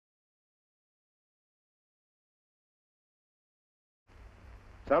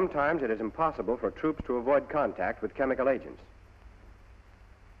Sometimes it is impossible for troops to avoid contact with chemical agents.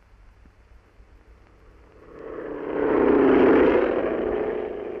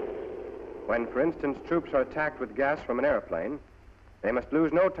 When, for instance, troops are attacked with gas from an airplane, they must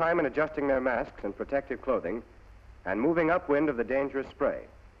lose no time in adjusting their masks and protective clothing and moving upwind of the dangerous spray.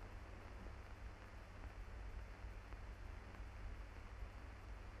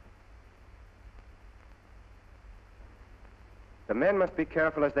 The men must be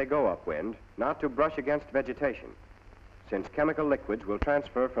careful as they go upwind not to brush against vegetation, since chemical liquids will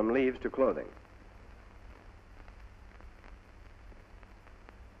transfer from leaves to clothing.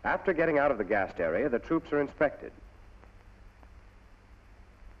 After getting out of the gassed area, the troops are inspected.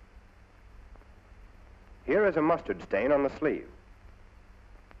 Here is a mustard stain on the sleeve.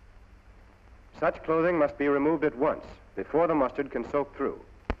 Such clothing must be removed at once before the mustard can soak through.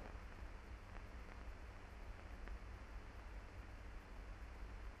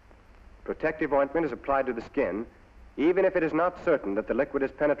 Protective ointment is applied to the skin, even if it is not certain that the liquid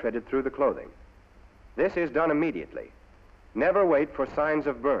has penetrated through the clothing. This is done immediately. Never wait for signs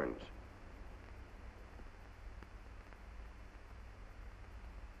of burns.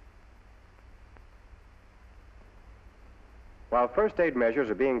 While first aid measures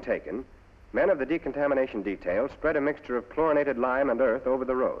are being taken, men of the decontamination detail spread a mixture of chlorinated lime and earth over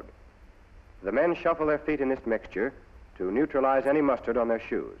the road. The men shuffle their feet in this mixture to neutralize any mustard on their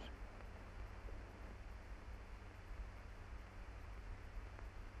shoes.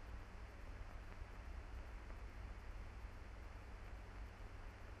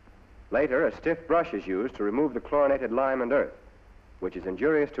 Later, a stiff brush is used to remove the chlorinated lime and earth, which is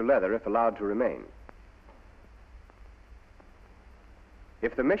injurious to leather if allowed to remain.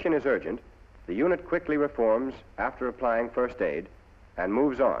 If the mission is urgent, the unit quickly reforms after applying first aid and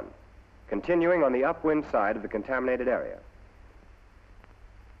moves on, continuing on the upwind side of the contaminated area.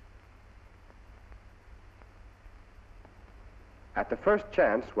 At the first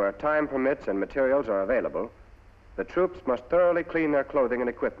chance where time permits and materials are available, the troops must thoroughly clean their clothing and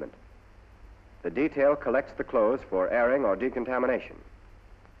equipment. The detail collects the clothes for airing or decontamination.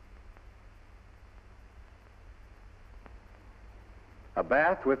 A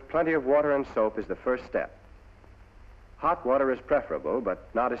bath with plenty of water and soap is the first step. Hot water is preferable, but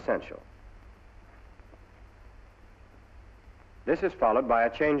not essential. This is followed by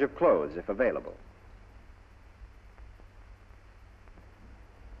a change of clothes, if available.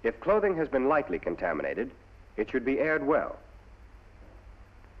 If clothing has been lightly contaminated, it should be aired well.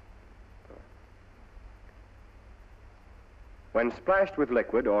 When splashed with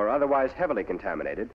liquid or otherwise heavily contaminated,